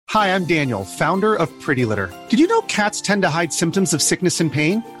Hi, I'm Daniel, founder of Pretty Litter. Did you know cats tend to hide symptoms of sickness and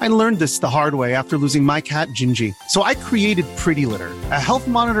pain? I learned this the hard way after losing my cat, Gingy. So I created Pretty Litter, a health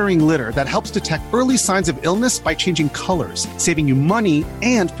monitoring litter that helps detect early signs of illness by changing colors, saving you money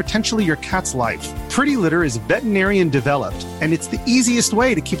and potentially your cat's life. Pretty Litter is veterinarian developed, and it's the easiest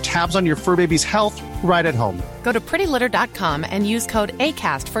way to keep tabs on your fur baby's health right at home. Go to prettylitter.com and use code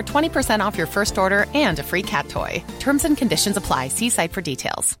ACAST for 20% off your first order and a free cat toy. Terms and conditions apply. See site for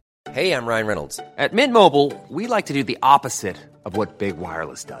details. Hey, I'm Ryan Reynolds. At Mint Mobile, we like to do the opposite of what Big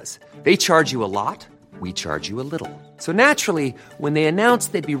Wireless does. They charge you a lot, we charge you a little. So naturally, when they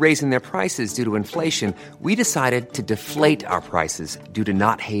announced they'd be raising their prices due to inflation, we decided to deflate our prices due to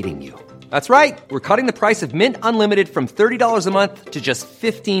not hating you. That's right. We're cutting the price of Mint Unlimited from $30 a month to just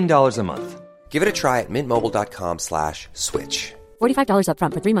 $15 a month. Give it a try at mintmobile.com/switch. $45 up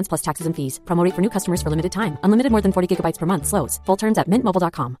front for 3 months plus taxes and fees. Promo rate for new customers for limited time. Unlimited more than 40 gigabytes per month. Slows full terms at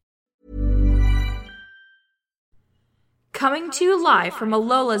mintmobile.com. Coming to you live from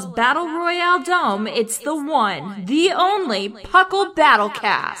Alola's Battle Royale Dome, it's the one, the only Puckle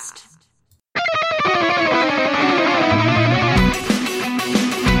Battlecast.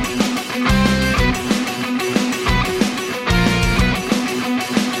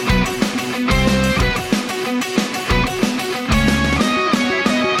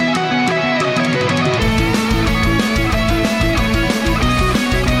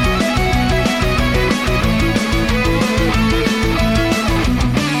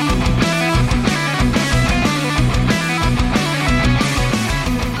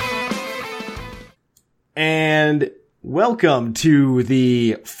 And welcome to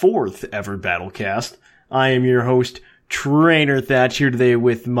the 4th ever Battlecast. I am your host, Trainer Thatch, here today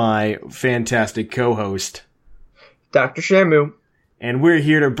with my fantastic co-host, Dr. Shamu. And we're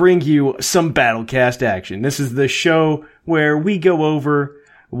here to bring you some Battlecast action. This is the show where we go over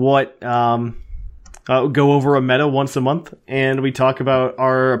go over a meta once a month, and we talk about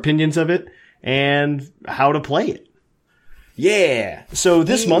our opinions of it and how to play it. Yeah. So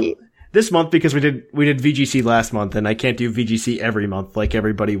this month, because we did VGC last month, and I can't do VGC every month like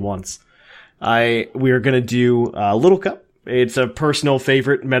everybody wants. We are gonna do Little Cup. It's a personal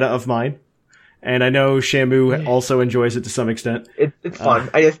favorite meta of mine, and I know Shamu also enjoys it to some extent. It's fun.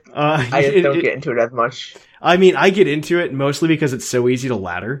 I just don't get into it as much. I mean, I get into it mostly because it's so easy to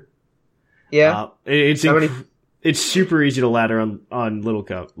ladder. Yeah, it's super easy to ladder on Little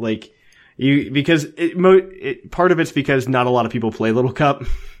Cup. Like part of it's because not a lot of people play Little Cup.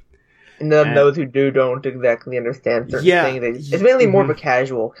 And then those who do don't exactly understand certain things. It's mainly more of a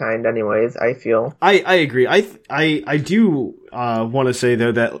casual kind anyways, I feel. I agree. I do want to say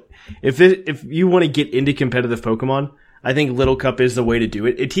though that if you want to get into competitive Pokemon, I think Little Cup is the way to do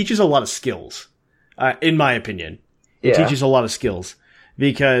it. It teaches a lot of skills. In my opinion. It teaches a lot of skills.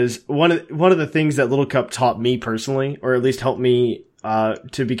 Because one of the things that Little Cup taught me personally, or at least helped me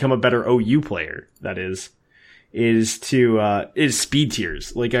to become a better OU player, that is speed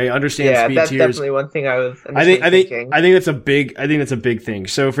tiers. Like, I understand speed tiers. Yeah, that's definitely one thing I was thinking. I think that's a big thing.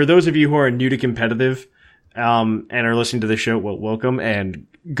 So for those of you who are new to competitive, and are listening to the show, well, welcome and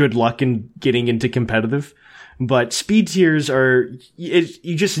good luck in getting into competitive. But speed tiers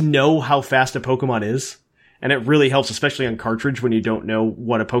you just know how fast a Pokemon is. And it really helps, especially on cartridge, when you don't know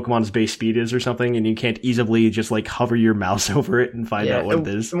what a Pokemon's base speed is or something, and you can't easily just like hover your mouse over it and find out what it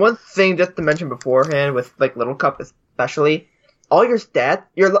is. One thing just to mention beforehand with like Little Cup especially, all your stats,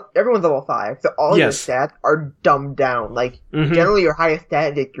 everyone's level 5, so all your stats are dumbed down. Like generally your highest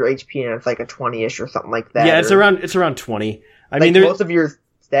stat is like your HP, and it's like a 20-ish or something like that. Yeah, it's around 20. I mean, most of your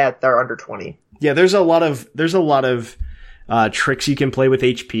stats are under 20. Yeah, there's a lot of tricks you can play with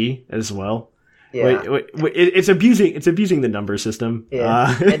HP as well. Yeah, it's abusing the number system.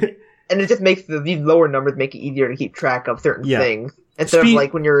 Yeah, and it just makes these lower numbers make it easier to keep track of certain things. Instead of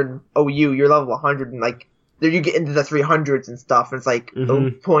like when you're in OU, you're level 100, and like there you get into the 300s and stuff, and it's like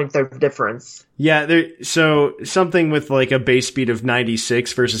those points of difference. Yeah, so something with like a base speed of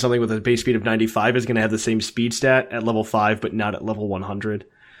 96 versus something with a base speed of 95 is going to have the same speed stat at level 5, but not at level 100.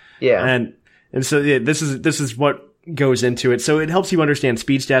 Yeah, and so this is what goes into it. So it helps you understand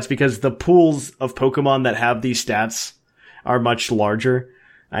speed stats because the pools of Pokemon that have these stats are much larger.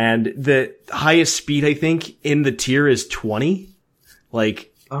 And the highest speed, I think, in the tier is 20.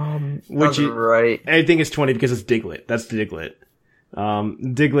 Like, right. I think it's 20 because it's Diglett. That's the Diglett.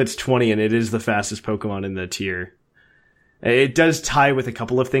 Diglett's 20 and it is the fastest Pokemon in the tier. It does tie with a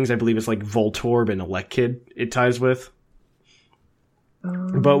couple of things. I believe it's like Voltorb and Elekid it ties with.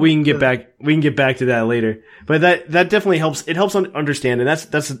 But we can get back to that later. But that definitely helps. It helps understand, and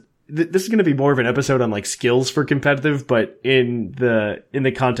that's this is going to be more of an episode on like skills for competitive, but in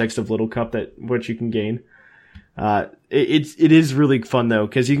the context of Little Cup what you can gain. It is really fun though,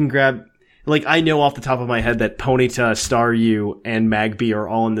 because you can grab, like, I know off the top of my head that Ponyta, Staryu, and Magby are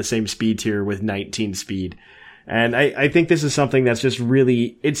all in the same speed tier with 19 speed. And I think this is something that's just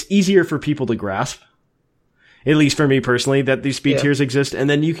really, it's easier for people to grasp. At least for me personally, that these speed tiers exist. And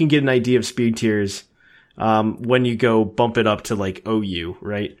then you can get an idea of speed tiers, when you go bump it up to like OU,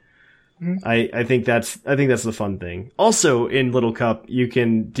 right? Mm-hmm. I think that's the fun thing. Also in Little Cup, you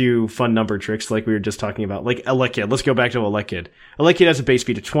can do fun number tricks like we were just talking about, like Elekid. Let's go back to Elekid. Elekid has a base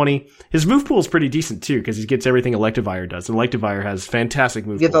speed of 20. His move pool is pretty decent too, because he gets everything Electivire does. And Electivire has fantastic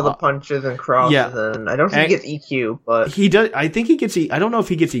move pool. He gets all the punches and crosses, and I don't think he gets EQ, but he does. I think he gets I don't know if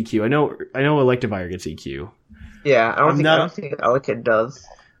he gets EQ. I know Electivire gets EQ. Yeah, I don't think Elekid does.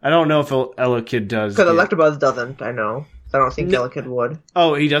 I don't know if Elekid does. Because Electabuzz doesn't, I know. I don't think Elekid would.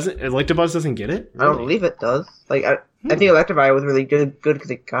 Oh, he doesn't? Electabuzz doesn't get it? Really? I don't believe it does. Like, I think Electivire was really good because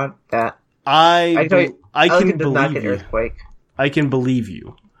he got that. I can does not get believe you. Earthquake. I can believe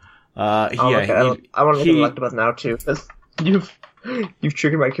you. Okay. I want to look at Electabuzz now too, because you've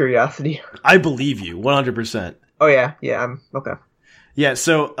triggered my curiosity. I believe you, 100%. Oh yeah, I'm okay. Yeah,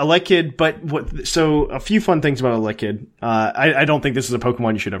 so Elekid, so a few fun things about Elekid. I don't think this is a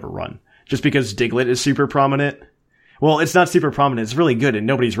Pokemon you should ever run. Just because Diglett is super prominent. Well, it's not super prominent, it's really good, and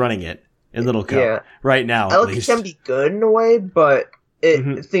nobody's running it in Little Cup right now. Elekid can be good in a way, but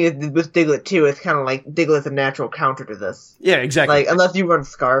the thing is, with Diglett too, it's kind of like Diglett's a natural counter to this. Yeah, exactly. Like, unless you run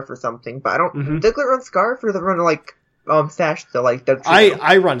Scarf or something, but I don't, Diglett run Scarf, or does it run like, Sash, so like,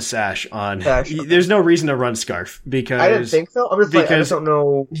 I run Sash on. Sash, okay. There's no reason to run Scarf, because... I didn't think so. I just don't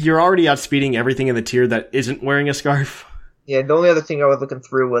know. You're already outspeeding everything in the tier that isn't wearing a Scarf. Yeah, the only other thing I was looking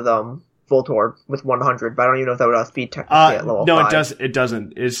through was, Voltorb with 100, but I don't even know if that would outspeed technically at level 5. No, it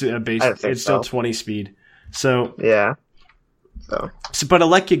doesn't. It's a base. It's still 20 speed. So. Yeah. But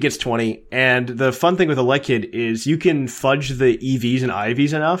Elekid gets 20, and the fun thing with Elekid is you can fudge the EVs and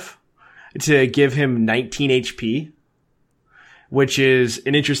IVs enough to give him 19 HP. Which is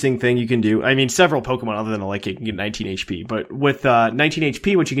an interesting thing you can do. I mean, several Pokemon other than Elekid can get 19 HP, but with 19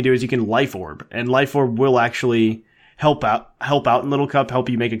 HP, what you can do is you can Life Orb, and Life Orb will actually help out in Little Cup, help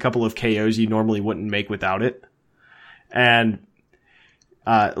you make a couple of KOs you normally wouldn't make without it. And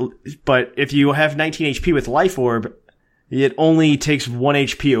but if you have 19 HP with Life Orb, it only takes 1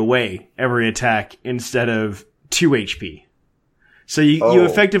 HP away every attack instead of 2 HP. So you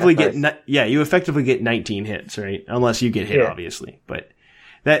effectively get you effectively get 19 hits, right? Unless you get hit, obviously. But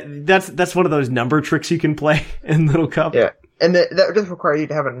that's one of those number tricks you can play in Little Cup. Yeah, and that just requires you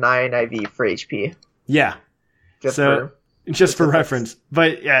to have a 9 IV for HP. Yeah, just for reference.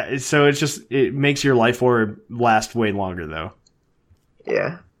 But yeah, so it makes your Life Orb last way longer though.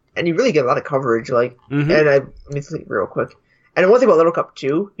 Yeah, and you really get a lot of coverage. Like, and let me think real quick. And one thing about Little Cup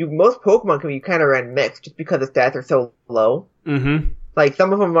too, most Pokemon can be kind of ran mixed just because the stats are so low. Mm-hmm. Like,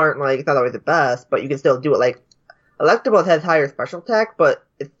 some of them aren't, like, it's not always the best, but you can still do it. Like, Electabuzz has higher special attack, but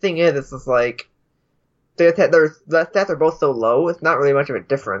the thing is, it's just like, the stats are both so low, it's not really much of a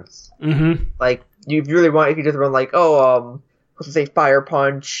difference. Mm-hmm. Like, if you just run like, let's say Fire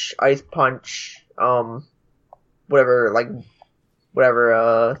Punch, Ice Punch, Thunder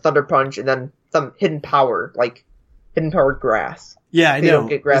Punch, and then some hidden power, like, hidden powered grass. Yeah, I know. You don't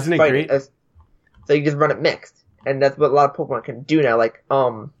get grass. Isn't it great? So you just run it mixed. And that's what a lot of Pokemon can do now. Like,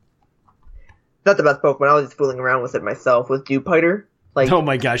 not the best Pokemon. I was just fooling around with it myself with Dewpider. Like, oh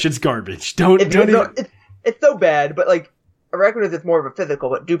my gosh, it's garbage. It's so bad, but like, Arachnids is more of a physical,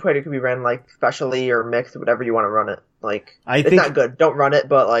 but Dewpider can be ran like specially or mixed, whatever you want to run it. Like, it's not good. Don't run it,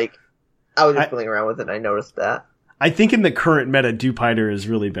 but like, I was just fooling around with it and I noticed that. I think in the current meta, Dewpider is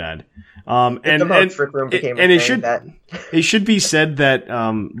really bad. It should be said that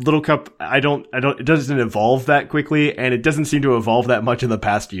Little Cup, it doesn't evolve that quickly, and it doesn't seem to evolve that much in the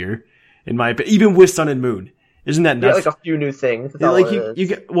past year, in my opinion. Even with Sun and Moon, isn't that nuts? Yeah, like a few new things. So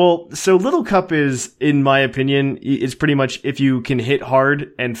Little Cup is, in my opinion, is pretty much if you can hit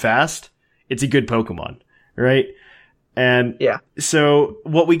hard and fast, it's a good Pokemon, right? And so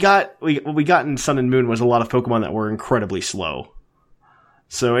what we got in Sun and Moon was a lot of Pokemon that were incredibly slow.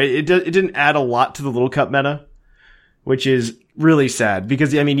 So it didn't add a lot to the Little Cup meta, which is really sad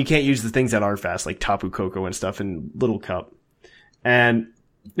because, I mean, you can't use the things that are fast, like Tapu Koko and stuff in Little Cup. And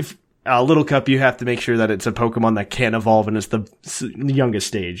if Little Cup, you have to make sure that it's a Pokemon that can evolve and it's the youngest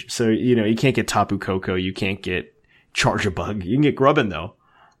stage. So, you can't get Tapu Koko, you can't get Charjabug. You can get Grubbin though.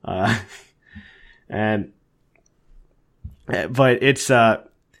 But it's,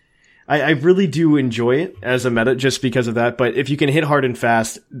 I really do enjoy it as a meta just because of that. But if you can hit hard and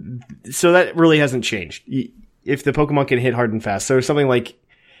fast, so that really hasn't changed. If the Pokemon can hit hard and fast, so something like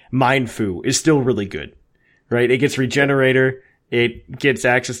Mindfu is still really good, right? It gets Regenerator. It gets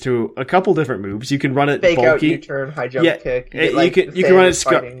access to a couple different moves. You can run it Fake bulky. out, U-turn, high jump kick. You can run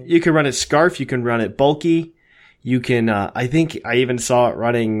it. You can run it Scarf. You can run it bulky. You can, I think I even saw it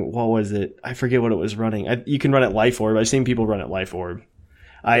running, what was it? I forget what it was running. You can run it Life Orb. I've seen people run it Life Orb.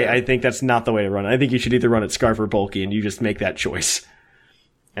 I think that's not the way to run it. I think you should either run it Scarf or bulky, and you just make that choice.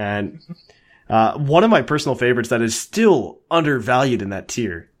 And, one of my personal favorites that is still undervalued in that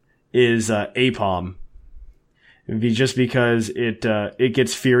tier is, Aipom. Just because it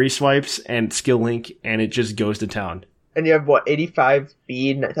gets Fury Swipes and Skill Link, and it just goes to town. And you have, 85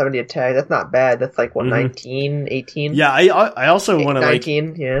 speed, 70 attack. That's not bad. That's like, 19, 18? Yeah, I also want to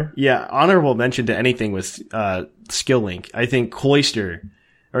 19, yeah. Yeah, honorable mention to anything with Skill Link. I think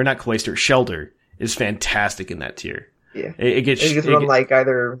Shelter is fantastic in that tier. Yeah. It gets run like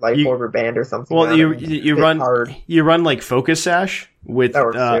either Life Orb or Band or something. Well, you run like Focus Sash with,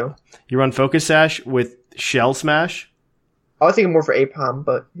 you run Focus Sash with Shell Smash. I was thinking more for Aipom,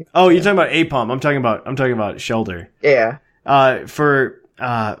 but you're talking about Aipom. I'm talking about Shelter. Yeah. For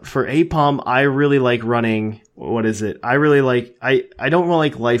Aipom, I really like running. What is it? I don't really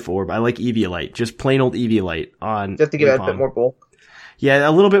like Life Orb. I like Eviolite, just plain old Eviolite on. Just to give it a bit more bulk. Yeah,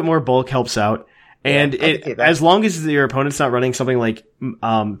 a little bit more bulk helps out, and as long as your opponent's not running something like,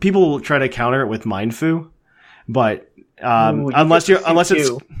 people will try to counter it with Mindfu, but unless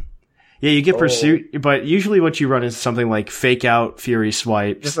it's. Yeah, you get Pursuit, but usually what you run is something like Fake Out, Fury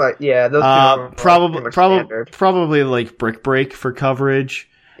Swipes. Just like, yeah, those probably like Brick Break for coverage.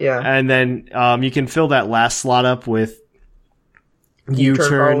 Yeah. And then you can fill that last slot up with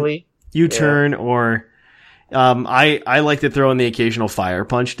U-turn, or I like to throw in the occasional Fire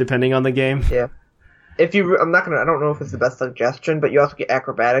Punch depending on the game. Yeah. I don't know if it's the best suggestion, but you also get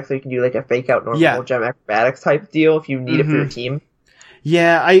Acrobatics, so you can do like a Fake Out normal gem Acrobatics type deal if you need it for your team.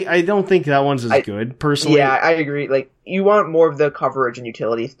 Yeah, I don't think that one's as good, personally. Yeah, I agree. Like, you want more of the coverage and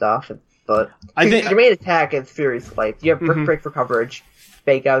utility stuff, but I think your main attack is Fury Swipe. You have Brick Break for coverage,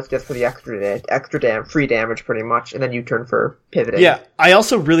 Fake Outs just for the extra free damage, pretty much, and then U-turn for pivoting. Yeah, I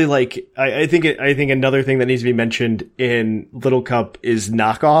also really like. I think another thing that needs to be mentioned in Little Cup is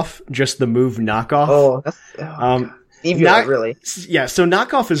Knockoff, just the move Knockoff. Oh, that's really. Yeah, so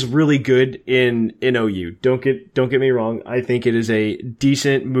Knockoff is really good in OU. Don't get me wrong. I think it is a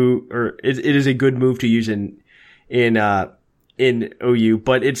decent move, or it is a good move to use in OU,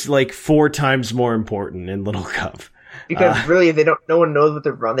 but it's like 4 times more important in Little Cup. Because really, no one knows what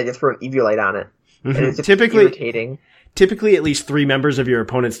to run. They just throw an Eviolite on it, and it's just irritating. Typically, at least 3 members of your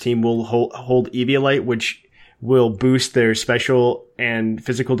opponent's team will hold Eviolite, which will boost their special and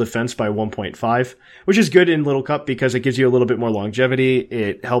physical defense by 1.5, which is good in Little Cup because it gives you a little bit more longevity.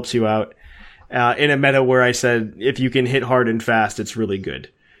 It helps you out in a meta where I said if you can hit hard and fast, it's really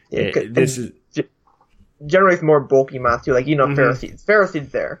good. Yeah, generates more bulky mods too, like Ferroseed.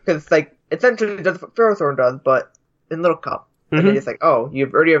 Ferroseed's there because it's like essentially does what Ferrothorn does, but in Little Cup. And then it's like, you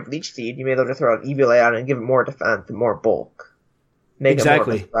already have Leech Seed. You may as well just throw an Eviolite on it and give it more defense and more bulk. Make it more of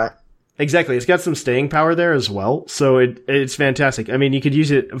a threat. Exactly. It's got some staying power there as well, so it's fantastic. I mean, you could use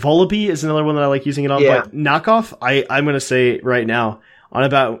it. Volibee is another one that I like using it on, but Knockoff, I'm going to say right now, on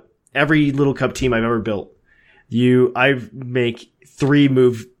about every Little Cup team I've ever built, I make 3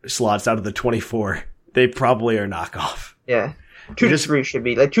 move slots out of the 24. They probably are Knockoff. Yeah. 2 to 3 should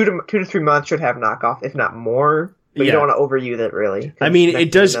be. Like, 2 to 3 months should have Knockoff, if not more. But you don't want to overuse it, really. I mean,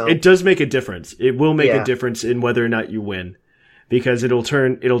 it does make a difference. It will make a difference in whether or not you win. Because it'll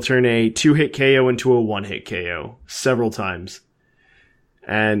turn a 2-hit KO into a 1-hit KO several times.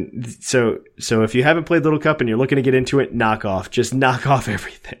 And so if you haven't played Little Cup and you're looking to get into it, just knock off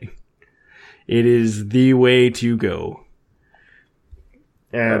everything. It is the way to go.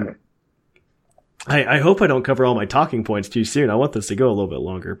 And I hope I don't cover all my talking points too soon. I want this to go a little bit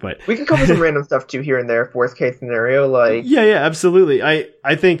longer, but we can cover some random stuff too here and there. Worst case scenario, like yeah, absolutely.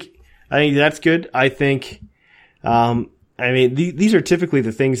 I think that's good. I think, I mean, these are typically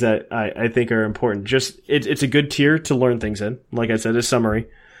the things that I think are important. Just, it's a good tier to learn things in. Like I said, a summary.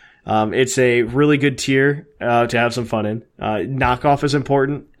 It's a really good tier, to have some fun in. Knockoff is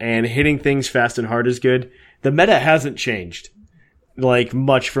important, and hitting things fast and hard is good. The meta hasn't changed, like,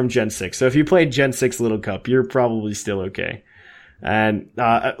 much from Gen 6. So if you played Gen 6 Little Cup, you're probably still okay. And,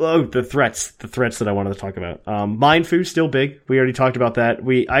 the threats that I wanted to talk about. Mindfu, still big. We already talked about that.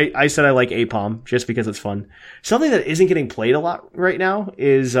 I said I like Aipom, just because it's fun. Something that isn't getting played a lot right now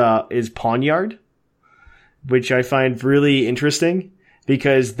is Pawnyard, which I find really interesting.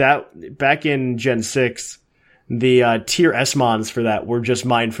 because that back in Gen 6, the tier S mons for that were just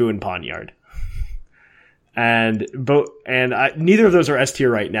Mindfu and Pawniard. And neither of those are S tier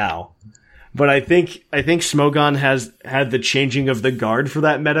right now. But I think Smogon has had the changing of the guard for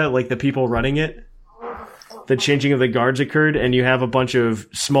that meta, like the people running it. The changing of the guards occurred, and you have a bunch of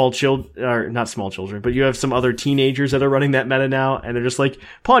not small children, but you have some other teenagers that are running that meta now, and they're just like,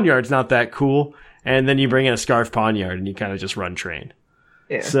 Pawniard's not that cool. And then you bring in a Scarf Pawniard, and you kind of just run train.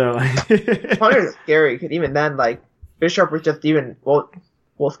 Yeah. So Pawniard is scary, because even then, like, Bisharp was just even, well,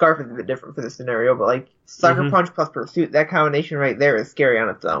 Scarf is a bit different for this scenario, but like, Sucker Punch plus Pursuit, that combination right there is scary on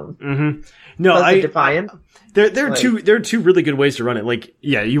its own. Mm-hmm. No, Defiant. There are two really good ways to run it. Like,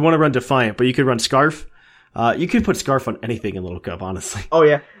 yeah, you want to run Defiant, but you could run Scarf. You could put Scarf on anything in Little Cup, honestly. Oh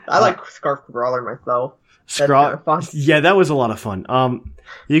yeah, I like Scarf Brawler myself. That's kind of fun. Yeah, that was a lot of fun.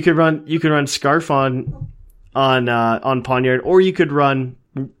 You could run Scarf on Pawniard, or you could run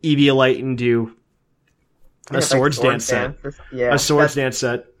Eviolite and do a Swords Dance set. A Swords Dance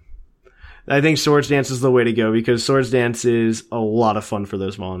set. I think Swords Dance is the way to go, because Swords Dance is a lot of fun for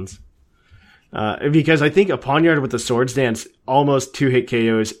those mons. Because I think a Pawniard with the Swords Dance almost 2-hit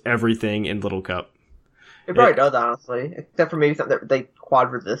KOs everything in Little Cup. It probably does, honestly. Except for maybe something that they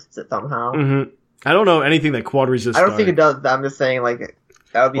quad resists it somehow. Mm-hmm. I don't know anything that quad resists. I don't think it does. I'm just saying, like,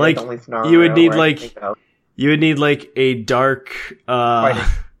 that would be like the only scenario. You would need like a dark.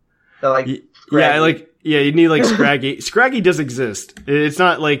 You'd need like Scraggy. Scraggy does exist. It's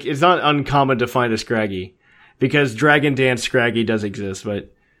not uncommon to find a Scraggy, because Dragon Dance Scraggy does exist,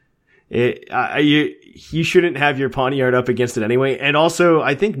 but you shouldn't have your Pawniard up against it anyway. And also,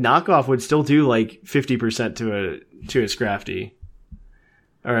 I think Knockoff would still do like 50% to a Scrafty.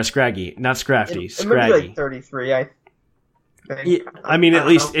 Or a Scraggy, not Scrafty. It might be like 33, I think. Yeah, I mean, at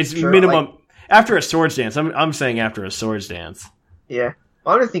least it's minimum after a Swords Dance. I'm saying after a Swords Dance. Yeah,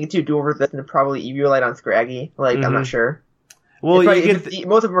 well, I'm just thinking too. Dual resist and probably Eviolite on Scraggy. Like, I'm not sure. Well, most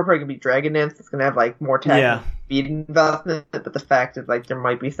of them are probably gonna be Dragon Dance. It's gonna have like more attack and speed investment. But the fact is, like, there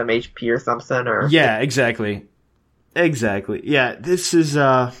might be some HP or something. Or exactly. Yeah, this is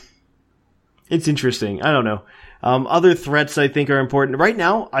it's interesting. I don't know. Other threats I think are important. Right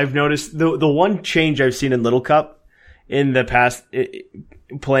now, I've noticed the one change I've seen in Little Cup in the past,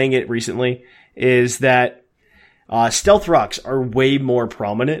 playing it recently, is that stealth rocks are way more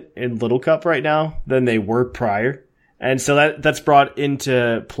prominent in Little Cup right now than they were prior. And so that's brought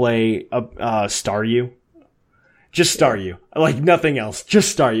into play Staryu. Just Staryu. Like nothing else.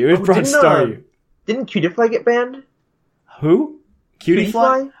 Just Staryu. It brought Staryu. Didn't Cutify get banned? Who?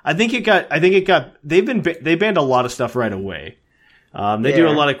 Cutify? I think it got, they banned a lot of stuff right away. They do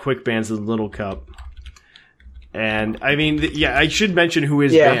a lot of quick bans in Little Cup. And I mean, I should mention who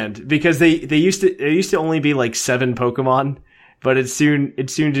is banned, because they used to only be like 7 Pokemon, but it's soon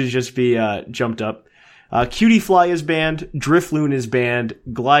to just be, jumped up. Cutiefly is banned, Drifloon is banned,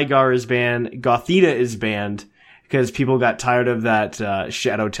 Gligar is banned, Gothita is banned, because people got tired of that,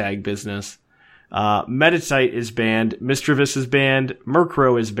 Shadow Tag business. Meditite is banned, Mischievous is banned,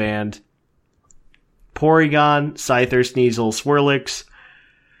 Murkrow is banned, Porygon, Scyther, Sneasel, Swirlix,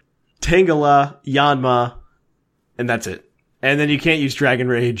 Tangela, Yanma, and that's it. And then you can't use Dragon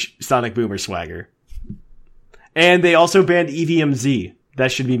Rage, Sonic Boom, or Swagger. And they also banned EVMZ.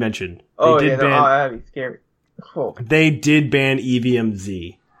 That should be mentioned. That'd be scary. Cool. They did ban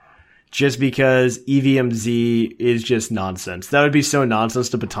EVMZ. Just because EVMZ is just nonsense. That would be so nonsense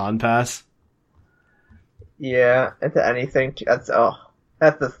to Baton Pass. Yeah, into anything. That's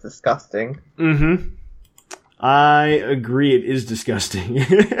just disgusting. Mm-hmm. I agree, it is disgusting.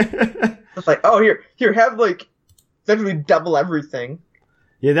 It's like, here, have like essentially double everything.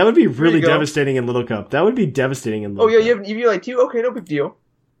 Yeah, that would be really devastating in Little Cup. That would be devastating in Little Cup. Oh yeah, you have an Eviolite too? Okay, no big deal.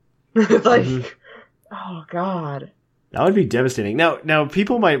 It's like, oh god. That would be devastating. Now,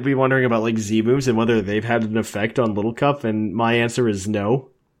 people might be wondering about like Z-moves and whether they've had an effect on Little Cup, and my answer is no.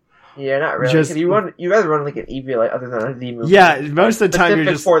 Yeah, not really. You guys run like an Eviolite other than a Z-move. Yeah, most of the time you're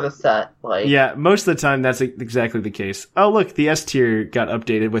just for the set. Like, yeah, most of the time that's exactly the case. Oh look, the S tier got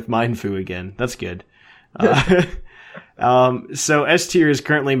updated with Mindfu again. That's good. So S tier is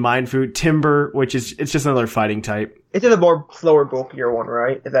currently Mindfu, Timber, which is it's just another fighting type. It's just a more slower, bulkier one,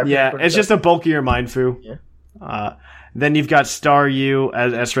 right? It's just a bulkier Mindfu. Yeah. Then you've got Staryu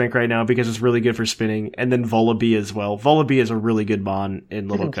as S rank right now because it's really good for spinning, and then Volibee as well. Volibee is a really good mon in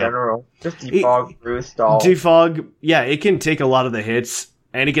Little Cup. In general, just Defog, Roost, Defog, yeah, it can take a lot of the hits,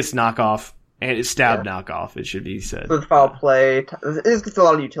 and it gets knockoff, and it's stab knockoff. It should be said. With foul play, it gets a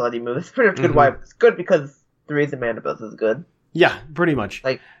lot of utility moves. It's pretty good. Why it's good because the reason Mandibuzz is good. Yeah, pretty much.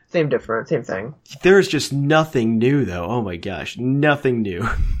 Like, same thing. There's just nothing new, though. Oh my gosh, nothing new.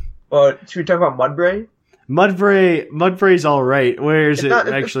 Well, should we talk about Mudbray? Mudbray's alright. Where is it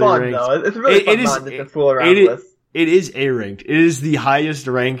actually fun, ranked? Though. It's really fun not to fool around with. It is A-ranked. It is the highest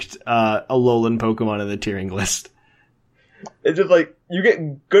ranked Alolan Pokemon in the tiering list. It's just like, you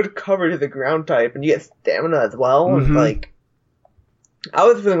get good coverage of the ground type, and you get stamina as well, and like, I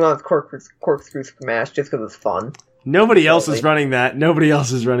was feeling on Corkscrew Smash just because it's fun. Nobody else is running that. And no one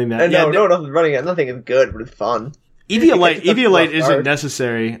else is running it. Nothing is good, but it's fun. Eviolite isn't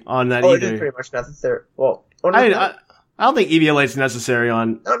necessary on that either. It is pretty much necessary. Well, I don't think Eviolite's necessary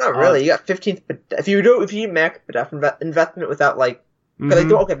on. No, not really. You got 15th. If you max Bidef investment without like,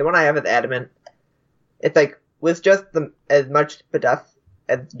 the one I have is Adamant. It's like with just as much Bidef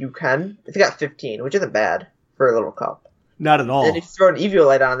as you can. It's got 15, which isn't bad for a little cup. Not at all. And if you throw an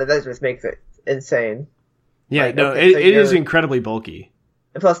Eviolite on it, that just makes it insane. Yeah, like, it is incredibly bulky.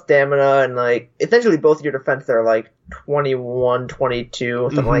 And plus stamina and like essentially both of your defense are like 21, 22,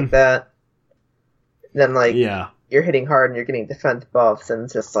 something like that. And then like you're hitting hard and you're getting defense buffs, and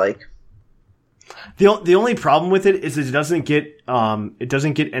it's just like the only problem with it is it doesn't get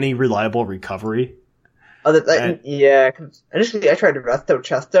any reliable recovery. Cause initially I tried to Resto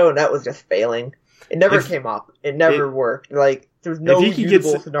Chesto and that was just failing. It never came up. It never worked. Like, there's no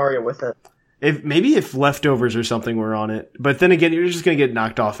usable scenario with it. If leftovers or something were on it. But then again, you're just going to get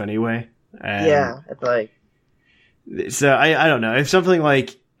knocked off anyway. It's like... So, I don't know. If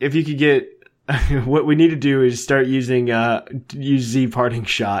you could get... what we need to do is start using use Z Parting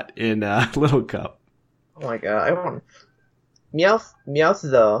Shot in Little Cup. Oh my god, I want... Meowth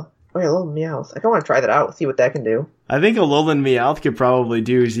is a... Oh yeah, little Meowth. I kind of want to try that out, see what that can do. I think Alolan Meowth could probably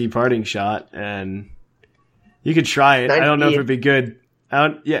do Z Parting Shot, and you could try it. 19. I don't know if it'd be good.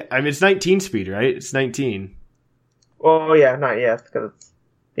 It's 19 speed, right? It's 19. Oh yeah, because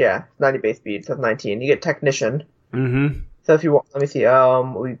it's 90 base speed, so it's 19. You get Technician. Mm-hmm. So if you want, let me see.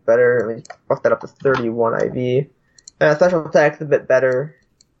 Will be better. Let me buff that up to 31 IV. Special attack's a bit better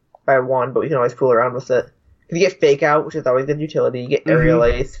by 1, but we can always fool around with it. You get Fake Out, which is always good utility. You get Aerial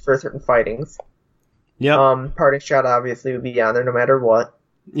Ace for certain fightings. Yep. Parting Shot obviously would be on there no matter what.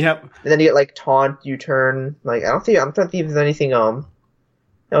 Yep. And then you get like Taunt, U-Turn. Like I'm trying to see if there's anything. No,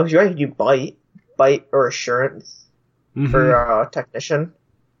 if you want to do Bite or Assurance for Technician.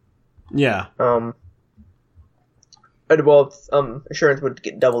 Yeah. Assurance would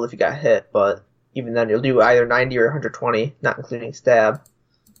get doubled if you got hit, but even then you'll do either 90 or 120, not including Stab.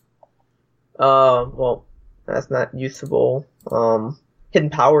 That's not usable. Hidden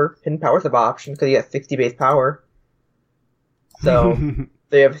Power's an option because you got 60 base power. So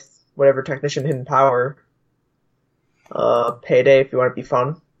they have whatever Technician Hidden Power. Payday if you want to be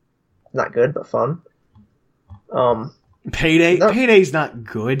fun. Not good, but fun. Payday's not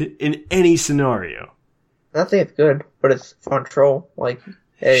good in any scenario. I think it's good, but it's fun troll. Like,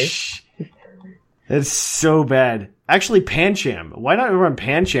 hey. That's so bad. Actually, Pancham. Why not run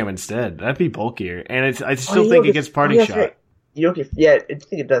Pancham instead? That'd be bulkier. And I still think it gets Parting Shot. Right. You don't get, I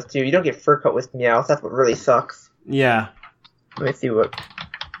think it does too. You don't get Fur Coat with Meowth. That's what really sucks. Yeah. Let me see what.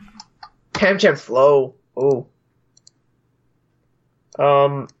 Pancham's slow. Ooh.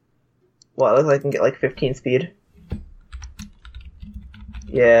 Well, it looks like I can get like 15 speed.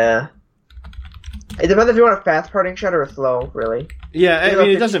 Yeah. It depends if you want a fast Parting Shot or a slow, really. Yeah, I mean,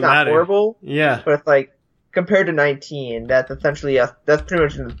 it doesn't matter. Horrible. Yeah. But it's like, compared to 19, that's essentially, that's pretty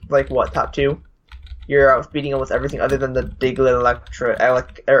much like, what, top 2? You're outspeeding almost everything other than the Diglett,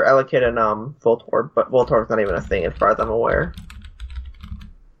 Elekid, and Voltorb, but Voltorb's not even a thing as far as I'm aware.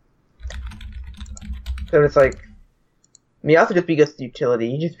 So it's like, Meowth would just be just utility.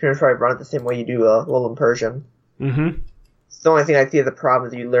 You just pretty much try to run it the same way you do Alolan Persian. Mm-hmm. So the only thing I see as a problem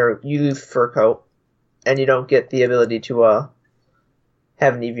is you lose Fur Coat, and you don't get the ability to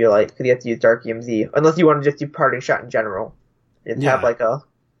have an Eviolite, because you have to use Dark EMZ, unless you want to just do Parting Shot in general, and have like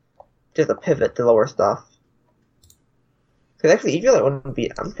just a pivot to lower stuff. Because actually, Eviolite wouldn't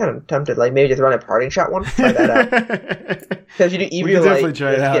be. I'm kind of tempted, like maybe just run a Parting Shot one. Try that out. Because you do Eviolite,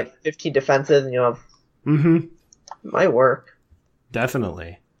 you get 15 defenses, and you have. Mm-hmm. Might work.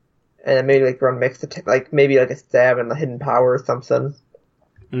 Definitely. And then maybe like run mixed attack, like maybe like a Stab and a Hidden Power or something.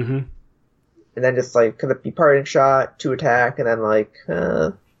 Mm-hmm. And then just like, could it be Parting Shot, 2 attack, and then like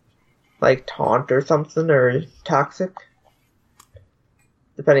Taunt or something, or Toxic?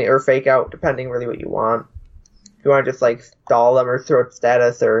 Or Fake Out, depending really what you want. If you want to just like stall them or throw it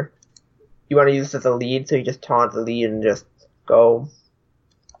status, or you want to use this as a lead, so you just taunt the lead and just go.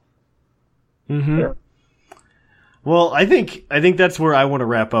 Mm-hmm. Yeah. Well, I think that's where I want to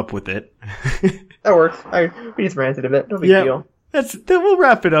wrap up with it. That works. We just ranted a bit. No big deal. We'll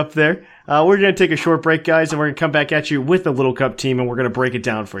wrap it up there. We're going to take a short break, guys, and we're going to come back at you with the Little Cup team, and we're going to break it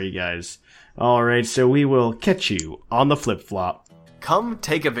down for you guys. All right, so we will catch you on the flip-flop. Come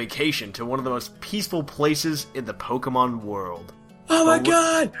take a vacation to one of the most peaceful places in the Pokemon world. Oh my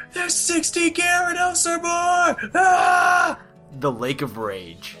god! There's 60 Gyarados or more! Ah! The Lake of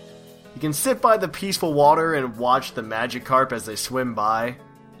Rage. You can sit by the peaceful water and watch the Magikarp as they swim by.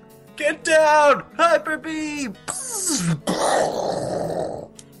 Get down! Hyper Beam!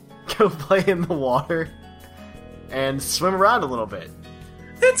 Go play in the water and swim around a little bit.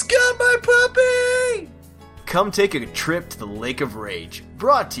 It's got my puppy! Come take a trip to the Lake of Rage,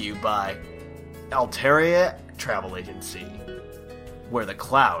 brought to you by Altaria Travel Agency, where the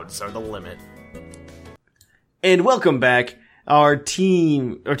clouds are the limit. And welcome back to our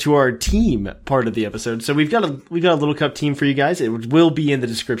team part of the episode. So we've got a Little Cup team for you guys. It will be in the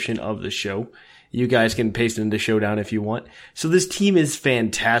description of the show. You guys can paste it into Showdown if you want. So this team is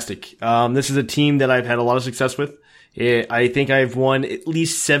fantastic. This is a team that I've had a lot of success with. I think I've won at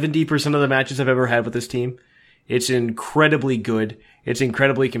least 70% of the matches I've ever had with this team. It's incredibly good. It's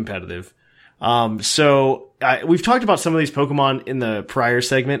incredibly competitive. We've talked about some of these Pokemon in the prior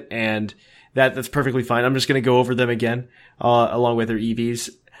segment, and that's perfectly fine. I'm just going to go over them again, along with their EVs.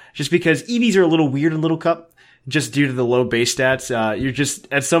 Just because EVs are a little weird in Little Cup, just due to the low base stats. You're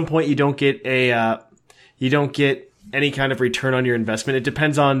just, at some point, you don't get any kind of return on your investment. It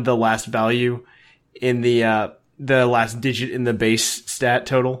depends on the last value in the last digit in the base stat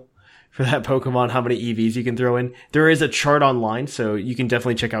total for that Pokemon, how many EVs you can throw in. There is a chart online, so you can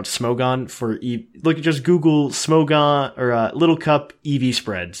definitely check out Smogon for just Google Smogon or Little Cup EV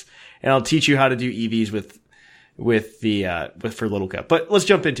spreads, and I'll teach you how to do EVs for Little Cup. But let's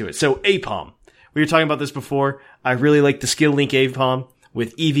jump into it. So Aipom. We were talking about this before. I really like the Skill Link Aipom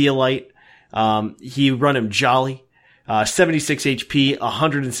with Eviolite. He run him Jolly. 76 HP,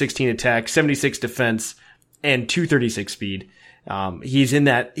 116 attack, 76 defense, and 236 speed. He's in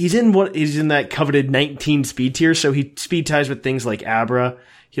that coveted 19 speed tier, so he speed ties with things like Abra.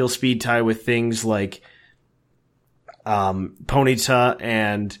 He'll speed tie with things like Ponyta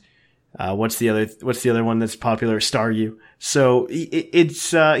and what's the other one that's popular? Staryu. So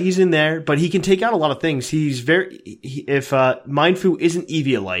he's in there, but he can take out a lot of things. If Mindfu isn't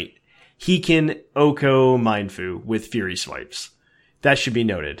Eviolite, he can Oko Mindfu with Fury Swipes. That should be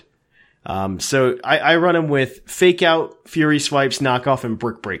noted. So I run him with Fake Out, Fury Swipes, Knockoff, and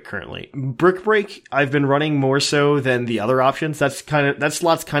Brick Break currently. Brick Break I've been running more so than the other options. That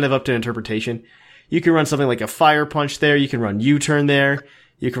slot's kind of up to interpretation. You can run something like a Fire Punch there. You can run U-Turn there.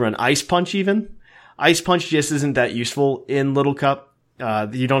 You can run Ice Punch even. Ice Punch just isn't that useful in Little Cup.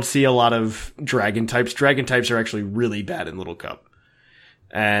 You don't see a lot of Dragon types. Dragon types are actually really bad in Little Cup.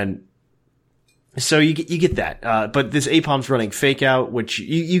 And so you get that. But this Aipom's running Fake Out, which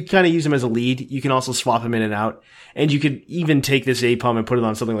you kind of use him as a lead. You can also swap him in and out. And you could even take this Aipom and put it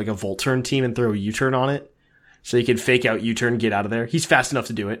on something like a Volturn team and throw a U-Turn on it. So you can Fake Out, U-Turn, get out of there. He's fast enough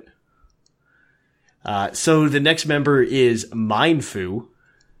to do it. So the next member is Mindfu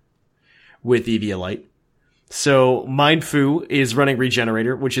with Eviolite. So Mindfu is running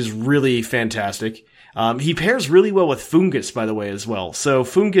Regenerator, which is really fantastic. He pairs really well with Foongus, by the way, as well. So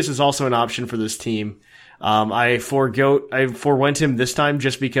Foongus is also an option for this team. I forewent him this time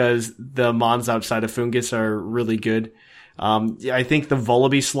just because the Mons outside of Foongus are really good. I think the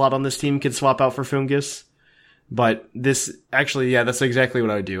Vullaby slot on this team could swap out for Foongus. But that's exactly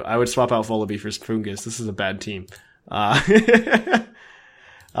what I would do. I would swap out Vullaby for Foongus. This is a bad team.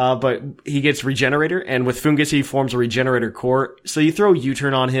 But he gets Regenerator, and with Foongus he forms a Regenerator core. So you throw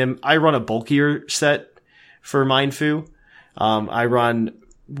U-Turn on him. I run a bulkier set for Mindfu. I run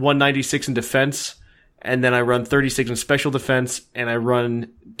 196 in defense, and then I run 36 in special defense, and I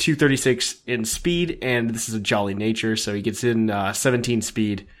run 236 in speed, and this is a Jolly Nature, so he gets in 17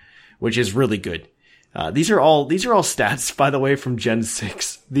 speed, which is really good. These are all stats, by the way, from Gen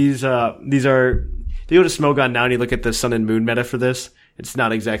 6. These are, if you go to Smogon now and you look at the Sun and Moon meta for this, it's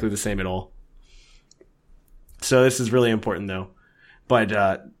not exactly the same at all. So this is really important though. But,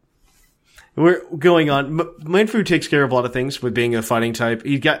 we're going on. Mindfu takes care of a lot of things with being a fighting type.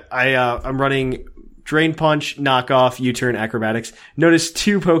 I'm running Drain Punch, Knockoff, U-Turn, Acrobatics. Notice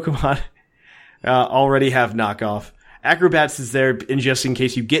 2 Pokemon, already have Knockoff. Acrobats is there just in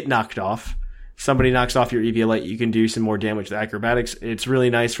case you get knocked off. Somebody knocks off your Eviolite, you can do some more damage with Acrobatics. It's really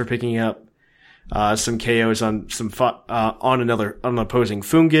nice for picking up some KOs on on an opposing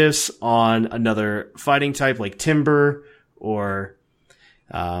Foongus, on another fighting type like Timber or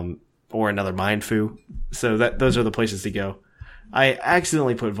another Mindfu. So those are the places to go. I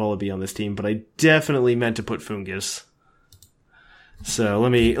accidentally put Vullaby on this team, but I definitely meant to put Foongus. So let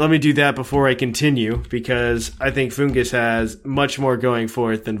me do that before I continue, because I think Foongus has much more going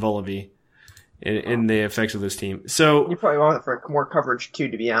for it than Vullaby in the effects of this team. So you probably want it for more coverage too,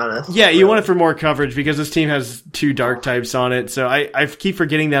 to be honest. Yeah, you want it for more coverage because this team has 2 dark types on it. So I keep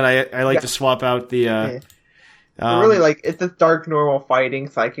forgetting that I like to swap out the. Really, like, it's a dark, normal fighting,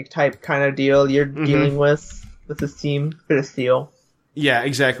 psychic type kind of deal you're dealing with this team. Bit of steel. Yeah,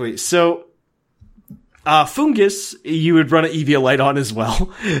 exactly. So, Foongus, you would run an Eviolite on as well. So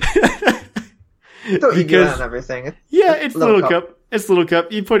Eviolite on everything. It's Little Cup. It's Little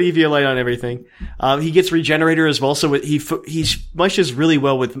Cup. You put Eviolite on everything. He gets Regenerator as well, so he mushes really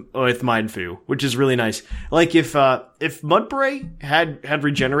well with Mindfu, which is really nice. Like, if Mudbray had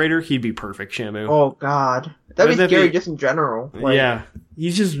Regenerator, he'd be perfect, Shamu. Oh, God. That'd be scary just in general. Like, yeah.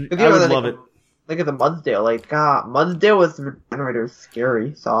 He's just, I would love it. Look at the Mudsdale. Like, God, Mudsdale with Regenerator is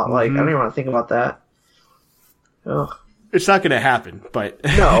scary. So, like, I don't even want to think about that. Ugh. It's not going to happen, but...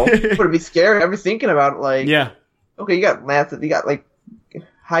 No. But it'd be scary. I'm just thinking about, like... Yeah. Okay, you got massive, you got, like,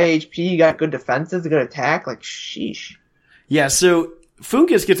 high HP, you got good defenses, a good attack, like, sheesh. Yeah, so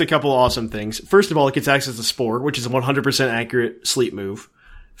Foongus gets a couple awesome things. First of all, it gets access to Spore, which is a 100% accurate sleep move.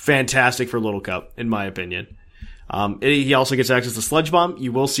 Fantastic for Little Cup, in my opinion. He also gets access to Sludge Bomb.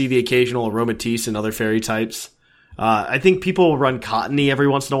 You will see the occasional Aromatisse and other fairy types. I think people will run Cottony every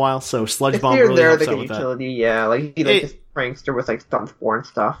once in a while, so Sludge Bomb really helps out with utility, that. Yeah, like he like this prankster with like Stump Spore and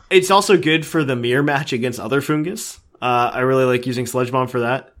stuff. It's also good for the mirror match against other Foongus. I really like using Sludge Bomb for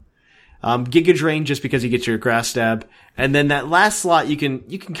that. Giga Drain just because you get your Grass Stab, and then that last slot you can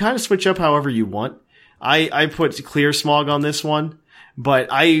kind of switch up however you want. I put Clear Smog on this one, but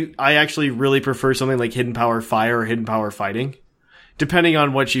I actually really prefer something like Hidden Power Fire or Hidden Power Fighting, depending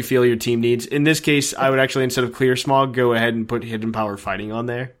on what you feel your team needs. In this case, I would actually, instead of Clear Smog, go ahead and put Hidden Power Fighting on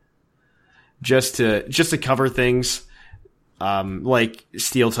there, just to cover things like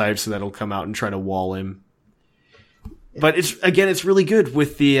Steel types that'll come out and try to wall him. But it's really good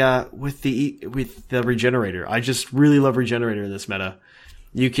with the Regenerator. I just really love Regenerator in this meta.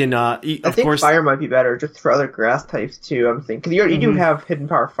 You can, I think Fire might be better just for other grass types too. I'm thinking because you do have Hidden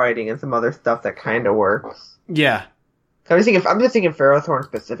Power Fighting and some other stuff that kind of works. Yeah. I'm just thinking Ferrothorn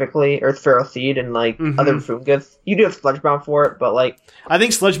specifically, or Ferroseed and like other Foongus. You do have Sludge Bomb for it, but like I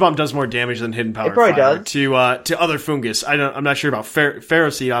think Sludge Bomb does more damage than Hidden Power. It probably Fire does to other Fungus. I'm not sure about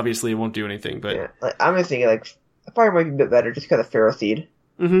Ferroseed. Obviously, it won't do anything, but yeah, like, I'm just thinking like Fire might be a bit better just because of Ferroseed.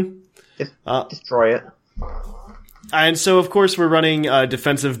 Just destroy it. And so, of course, we're running a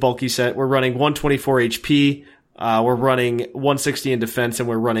defensive bulky set. We're running 124 HP. We're running 160 in defense, and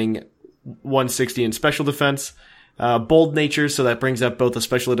we're running 160 in special defense. Bold nature, so that brings up both the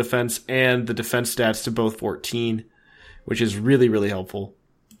special defense and the defense stats to both 14, which is really, really helpful.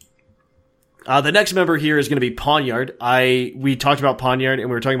 The next member here is going to be Pawniard. We talked about Pawniard, and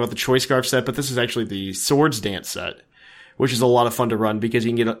we were talking about the Choice Scarf set, but this is actually the Swords Dance set, which is a lot of fun to run because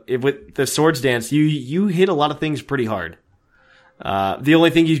you can get with the Swords Dance, you hit a lot of things pretty hard. The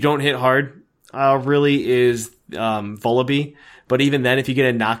only thing you don't hit hard really is Vullaby. But even then, if you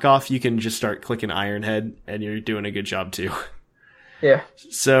get a knockoff, you can just start clicking Ironhead, and you're doing a good job too. Yeah.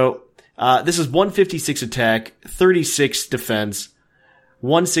 So this is 156 attack, 36 defense,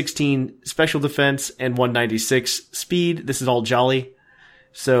 116 special defense, and 196 speed. This is all Jolly.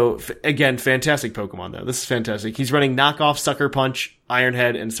 So again, fantastic Pokemon though. This is fantastic. He's running knockoff, Sucker Punch,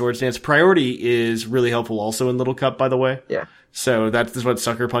 Ironhead, and Swords Dance. Priority is really helpful also in Little Cup, by the way. Yeah. So that's what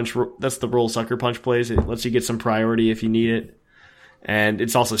Sucker Punch. That's the role Sucker Punch plays. It lets you get some priority if you need it. And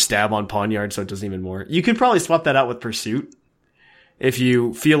it's also stab on Pawniard, so it does even more. You could probably swap that out with Pursuit if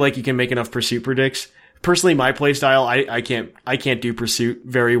you feel like you can make enough Pursuit predicts. Personally, my playstyle, I can't do Pursuit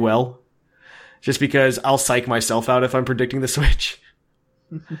very well, just because I'll psych myself out if I'm predicting the switch,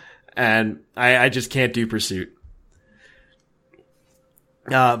 and I just can't do Pursuit.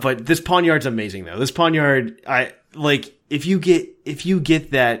 But this Pawniard's amazing though. This Pawniard, if you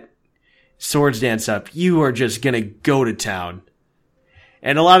get that Swords Dance up, you are just gonna go to town.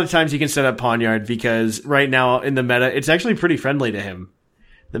 And a lot of times you can set up Pawniard because right now in the meta, it's actually pretty friendly to him.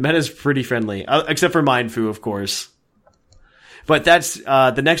 The meta is pretty friendly, except for Mindfu, of course. But that's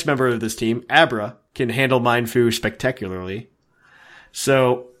the next member of this team, Abra, can handle Mindfu spectacularly.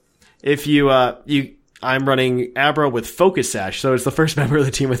 So if I'm running Abra with Focus Sash, so it's the first member of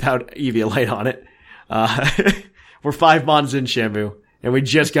the team without Eviolite on it. We're 5 Mons in Shamu, and we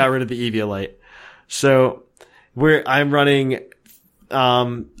just got rid of the Eviolite. So I'm running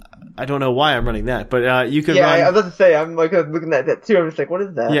I don't know why I'm running that, but you can run... Yeah, I was about to say, I'm like looking at that too. I'm just like, what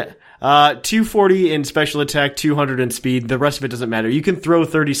is that? Yeah. 240 in special attack, 200 in speed. The rest of it doesn't matter. You can throw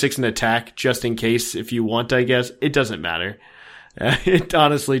 36 in attack just in case if you want, I guess. It doesn't matter. It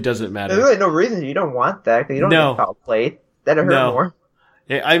honestly doesn't matter. There's really no reason you don't want that, because you don't get foul played. That'd hurt more.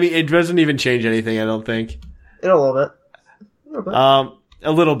 I mean, it doesn't even change anything, I don't think. A little bit.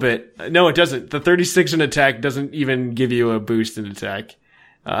 A little bit. No, it doesn't. The 36 in attack doesn't even give you a boost in attack.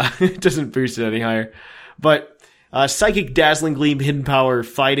 It doesn't boost it any higher. But Psychic, Dazzling Gleam, Hidden Power,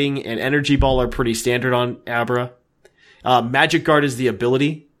 Fighting, and Energy Ball are pretty standard on Abra. Magic Guard is the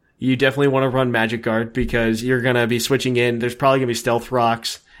ability. You definitely want to run Magic Guard because you're going to be switching in. There's probably going to be Stealth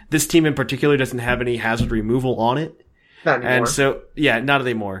Rocks. This team in particular doesn't have any hazard removal on it. Not anymore. And so, yeah, not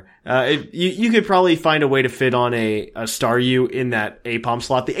anymore. You could probably find a way to fit on a Staryu in that APOM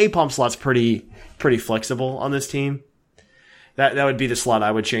slot. The APOM slot's pretty flexible on this team. That would be the slot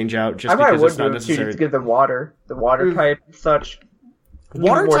I would change out just because it's not necessary. Just give the water type and such.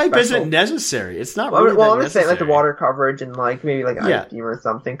 Water type isn't necessary. It's not really I'm necessary. just saying like the water coverage and like maybe like Ice Beam or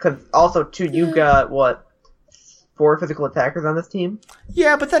something. Because also too, you got 4 physical attackers on this team.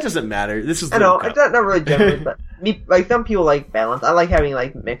 Yeah, but that doesn't matter. This is I know it's not really generally, but like some people like balance. I like having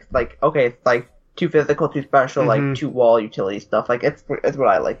like mixed. Like okay, it's like 2 physical, 2 special, like 2 wall utility stuff. Like it's what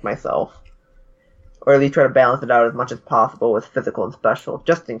I like myself. Or at least try to balance it out as much as possible with physical and special,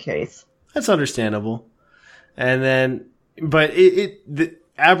 just in case. That's understandable. And then, but the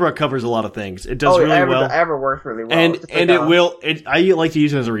Abra covers a lot of things. It does really well. Abra works really well. And it will. I like to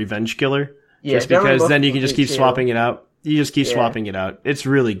use it as a revenge killer. Yeah, just because then you can just keep swapping it out. You just keep swapping it out. It's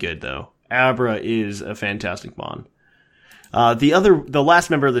really good though. Abra is a fantastic mon. The last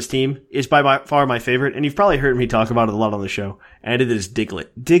member of this team is by far my favorite, and you've probably heard me talk about it a lot on the show, and it is Diglett.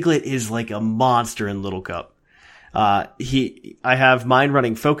 Diglett is like a monster in Little Cup. I have mine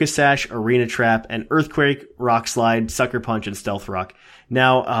running Focus Sash, Arena Trap, and Earthquake, Rock Slide, Sucker Punch, and Stealth Rock.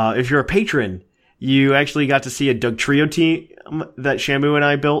 Now, if you're a patron, you actually got to see a Dugtrio team that Shamu and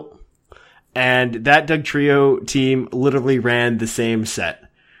I built, and that Dugtrio team literally ran the same set.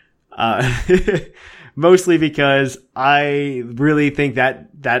 Mostly because I really think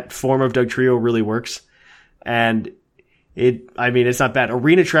that form of Dugtrio really works. And it's not bad.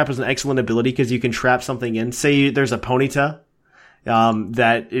 Arena Trap is an excellent ability because you can trap something in. Say there's a Ponyta,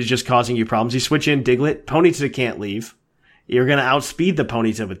 that is just causing you problems. You switch in Diglett, Ponyta can't leave. You're gonna outspeed the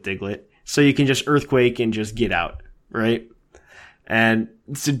Ponyta with Diglett. So you can just Earthquake and just get out, right? And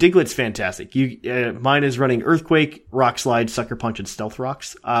so Diglett's fantastic. Mine is running Earthquake, Rock Slide, Sucker Punch, and Stealth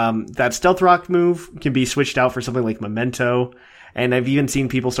Rocks. That Stealth Rock move can be switched out for something like Memento, and I've even seen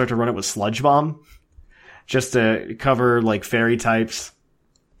people start to run it with Sludge Bomb, just to cover like fairy types.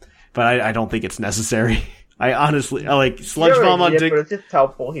 But I don't think it's necessary. I honestly like Sludge Bomb on Diglett. But it's just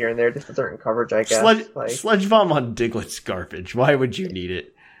helpful here and there, just a certain coverage, I guess. Sludge Bomb on Diglett's garbage. Why would you need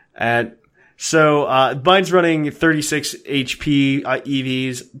it? And so, mine's running 36 HP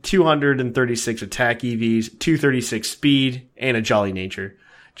EVs, 236 attack EVs, 236 speed, and a Jolly Nature,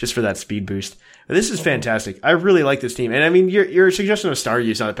 just for that speed boost. But this is fantastic. I really like this team. And I mean, your suggestion of Staryu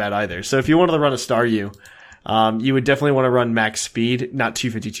is not bad either. So if you wanted to run a Staryu, you would definitely want to run max speed, not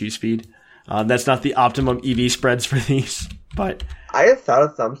 252 speed. That's not the optimum EV spreads for these, but I just thought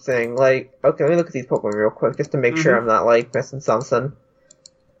of something, like, okay, let me look at these Pokemon real quick, just to make sure I'm not, like, missing something.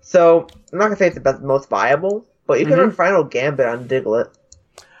 So, I'm not gonna say it's the most viable, but you can run Final Gambit on Diglett.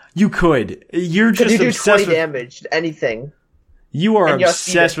 You could. You're just obsessed 20 damage to anything. You are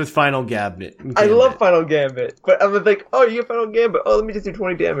obsessed with Final Gambit. I love Final Gambit, but I'm like, oh, you get Final Gambit, oh, let me just do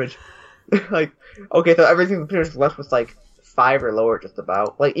 20 damage. Like, okay, so everything left was, like, 5 or lower just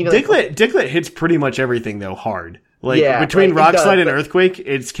about. Like, even Diglett hits pretty much everything, though, hard. Like, between Rock Slide and Earthquake,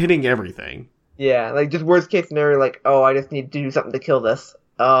 it's hitting everything. Yeah, like, just worst case scenario, like, oh, I just need to do something to kill this.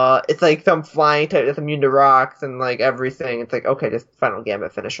 It's like some flying type that's immune to rocks and like everything. It's like, okay, just Final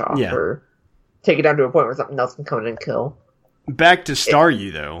Gambit finish off or take it down to a point where something else can come in and kill. Back to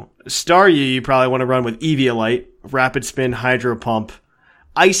Staryu though. Staryu you probably want to run with Eviolite, Rapid Spin, Hydro Pump.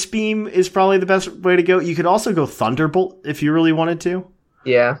 Ice Beam is probably the best way to go. You could also go Thunderbolt if you really wanted to.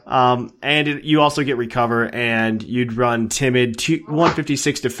 Yeah. You also get Recover, and you'd run Timid,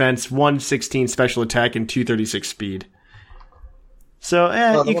 156 defense, 116 special attack, and 236 speed. So,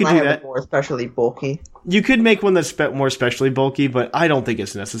 you could do that. More especially bulky. You could make one that's more especially bulky, but I don't think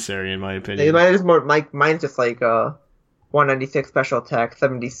it's necessary in my opinion. Mine's just like 196 special attack,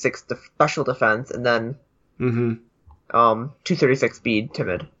 76 special defense, and then 236 speed,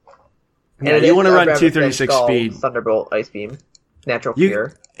 Timid. Yeah, you want to run 236 speed. Thunderbolt, Ice Beam. natural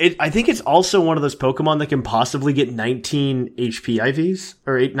cure. I think it's also one of those Pokemon that can possibly get 19 HP IVs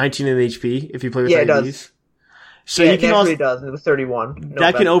or 19 in HP if you play with IVs. It does. So you can also does. It was 31.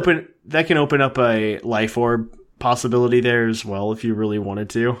 That can open up a Life Orb possibility there as well if you really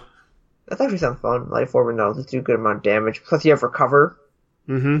wanted to. That's actually sounds fun. Life Orb knows it's do a good amount of damage. Plus you have Recover.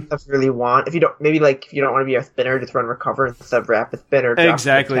 Mm-hmm. If you really want. If you don't want to be a spinner, just run Recover instead of Rapid Spin or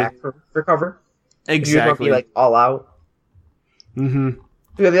exactly for Recover. Exactly. If you just want to be like all out. Mm-hmm.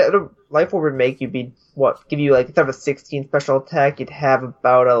 The Life Orb would make you be give you like instead of a 16 special attack, you'd have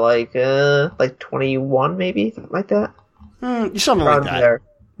about a like 21 maybe, something like that. Something like that. There.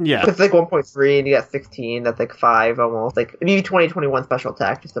 Yeah. It's like 1.3 and you got 16, that's like 5 almost. Like maybe 20, 21 special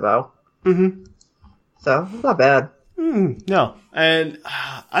attack just about. Mm-hmm. So it's not bad. No. And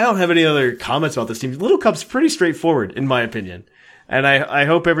I don't have any other comments about this team. Little Cup's pretty straightforward in my opinion. And I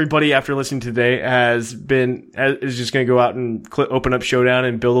hope everybody after listening today is just going to go out and open up Showdown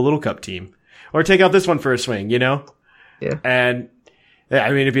and build a Little Cup team. Or take out this one for a swing, you know? Yeah. And,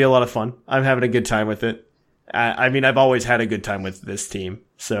 I mean, it'd be a lot of fun. I'm having a good time with it. I mean, I've always had a good time with this team.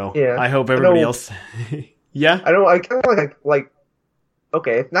 So, yeah. I hope everybody else... Yeah? I kind of like,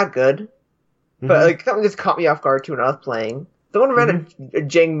 okay, it's not good. But, like, something just caught me off guard, too, when I was playing. Someone ran a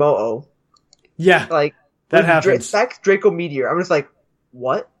Jang Mo-O. Yeah. Like... That happens. Stacks Draco Meteor. I'm just like,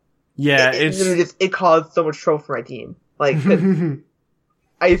 what? Yeah, it caused so much trouble for my team. Like,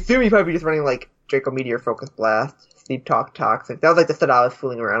 I assume he probably just running like Draco Meteor, Focus Blast, Sleep Talk, Toxic. That was like the set I was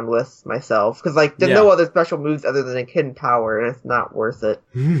fooling around with myself because like there's no other special moves other than a hidden power, and it's not worth it.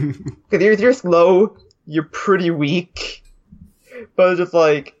 Because if you're slow, you're pretty weak. But it's just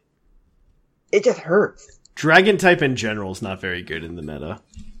like, it just hurts. Dragon type in general is not very good in the meta.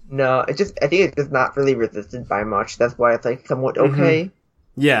 No, I think it's just not really resisted by much. That's why it's like somewhat okay.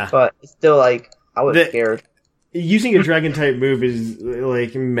 Yeah. But it's still like, I was scared. Using a dragon type move is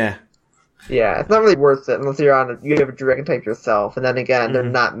like meh. Yeah, it's not really worth it unless you have a dragon type yourself. And then again, they're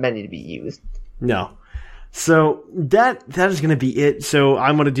not meant to be used. No. So that is going to be it. So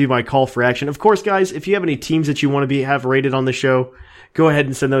I'm going to do my call for action. Of course, guys, if you have any teams that you want to have rated on the show, go ahead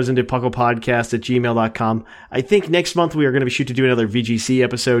and send those into pucklepodcast@gmail.com. I think next month we are going to be shooting to do another VGC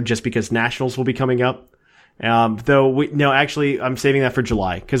episode just because Nationals will be coming up. Actually, I'm saving that for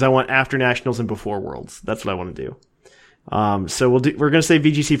July because I want after Nationals and before Worlds. That's what I want to do. So we're going to save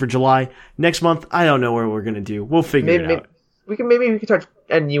VGC for July. Next month, I don't know what we're going to do. We'll figure it out. We can touch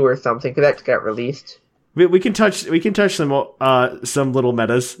NU or something because that just got released. We can touch some little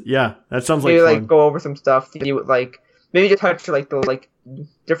metas. Yeah, that sounds like fun. Go over some stuff. Maybe just touch the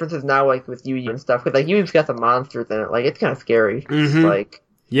differences now with UU and stuff because UU's got some monsters in it. Like it's kind of scary. UU's...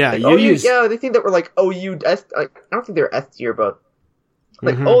 they think that we're like OU. I don't think they're S tier, but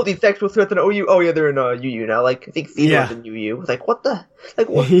these sexual threats in OU. Oh yeah, they're in UU now. Like I think Caesar's in UU. It's like what the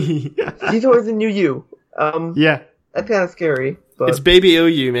what? Caesar's in UU. Yeah, that's kind of scary. But it's baby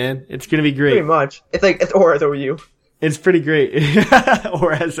OU, man. It's gonna be great. Pretty much. It's like it's Aura's OU. It's pretty great.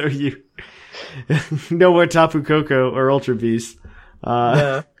 Aura's OU. No more Tapu Koko or Ultra Beast.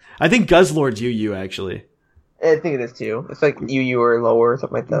 I think Guzzlord's UU actually. I think it is too. It's like UU or lower or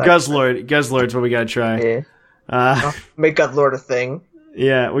something like that. Guzzlord's what we gotta try. Yeah. Make Guzzlord a thing.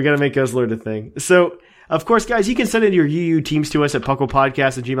 Yeah, we gotta make Guzzlord a thing. So, of course, guys, you can send in your UU teams to us at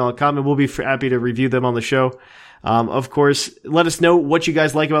pucklepodcast@gmail.com and we'll be happy to review them on the show. Of course, let us know what you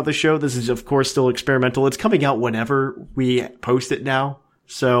guys like about the show. This is, of course, still experimental. It's coming out whenever we post it now.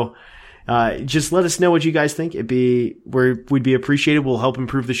 So, just let us know what you guys think. We'd be appreciated. We'll help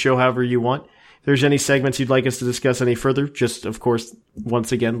improve the show however you want. If there's any segments you'd like us to discuss any further, just, of course,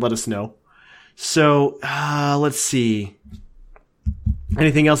 once again, let us know. So, let's see.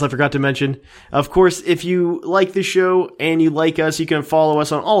 Anything else I forgot to mention? Of course, if you like the show and you like us, you can follow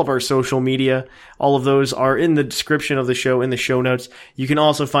us on all of our social media. All of those are in the description of the show, in the show notes. You can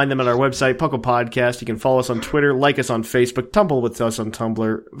also find them at our website, Puckle Podcast. You can follow us on Twitter, like us on Facebook, tumble with us on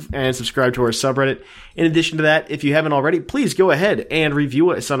Tumblr, and subscribe to our subreddit. In addition to that, if you haven't already, please go ahead and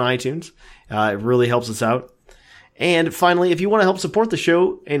review us on iTunes. It really helps us out. And finally, if you want to help support the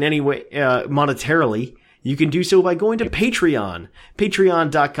show in any way, monetarily, you can do so by going to Patreon.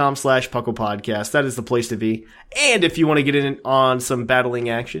 Patreon.com/PucklePodcast. That is the place to be. And if you want to get in on some battling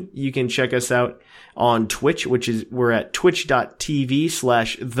action, you can check us out on Twitch, we're at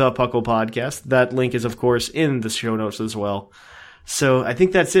twitch.tv/ThePucklePodcast. That link is, of course, in the show notes as well. So I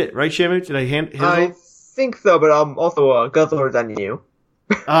think that's it, right, Shamu? Did I handle? I think so, but also Guzzlord's NU.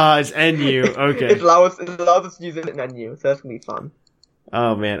 It's NU. Okay. It allows us to use it in NU, so that's gonna be fun.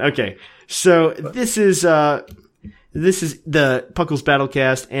 Oh man, okay. So this is the Puckles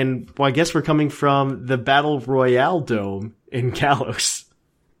Battlecast, and I guess we're coming from the Battle Royale Dome in Kalos.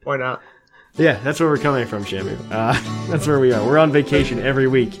 Why not? Yeah, that's where we're coming from, Shamu. That's where we are. We're on vacation every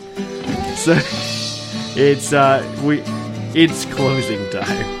week. So it's closing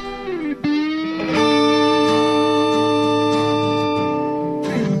time.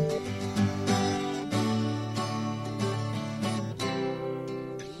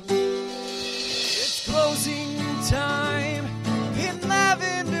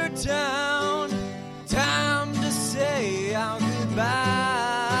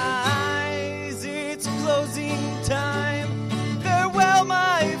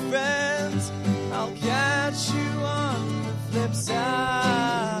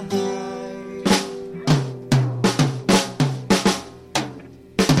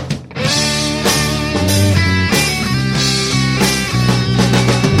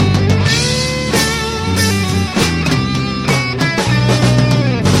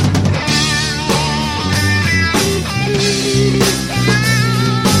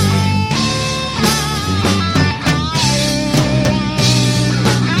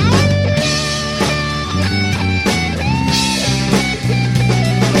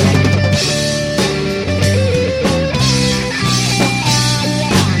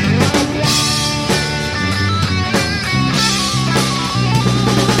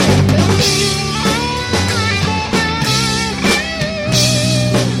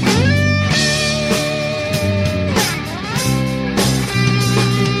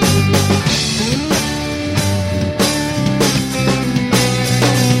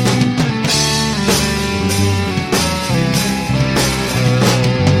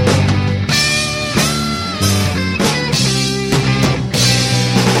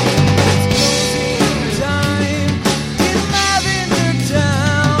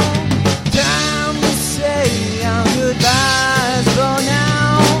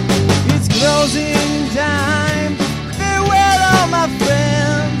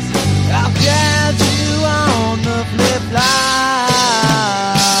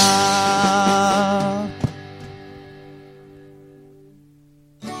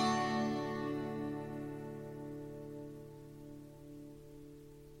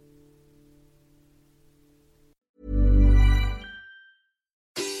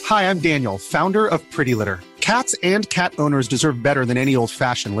 Hi, I'm Daniel, founder of Pretty Litter. Cats and cat owners deserve better than any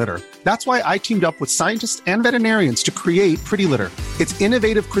old-fashioned litter. That's why I teamed up with scientists and veterinarians to create Pretty Litter. Its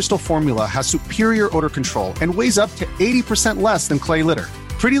innovative crystal formula has superior odor control and weighs up to 80% less than clay litter.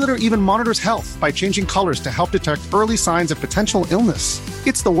 Pretty Litter even monitors health by changing colors to help detect early signs of potential illness.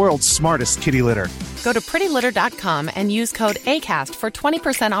 It's the world's smartest kitty litter. Go to prettylitter.com and use code ACAST for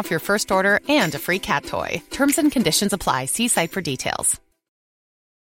 20% off your first order and a free cat toy. Terms and conditions apply. See site for details.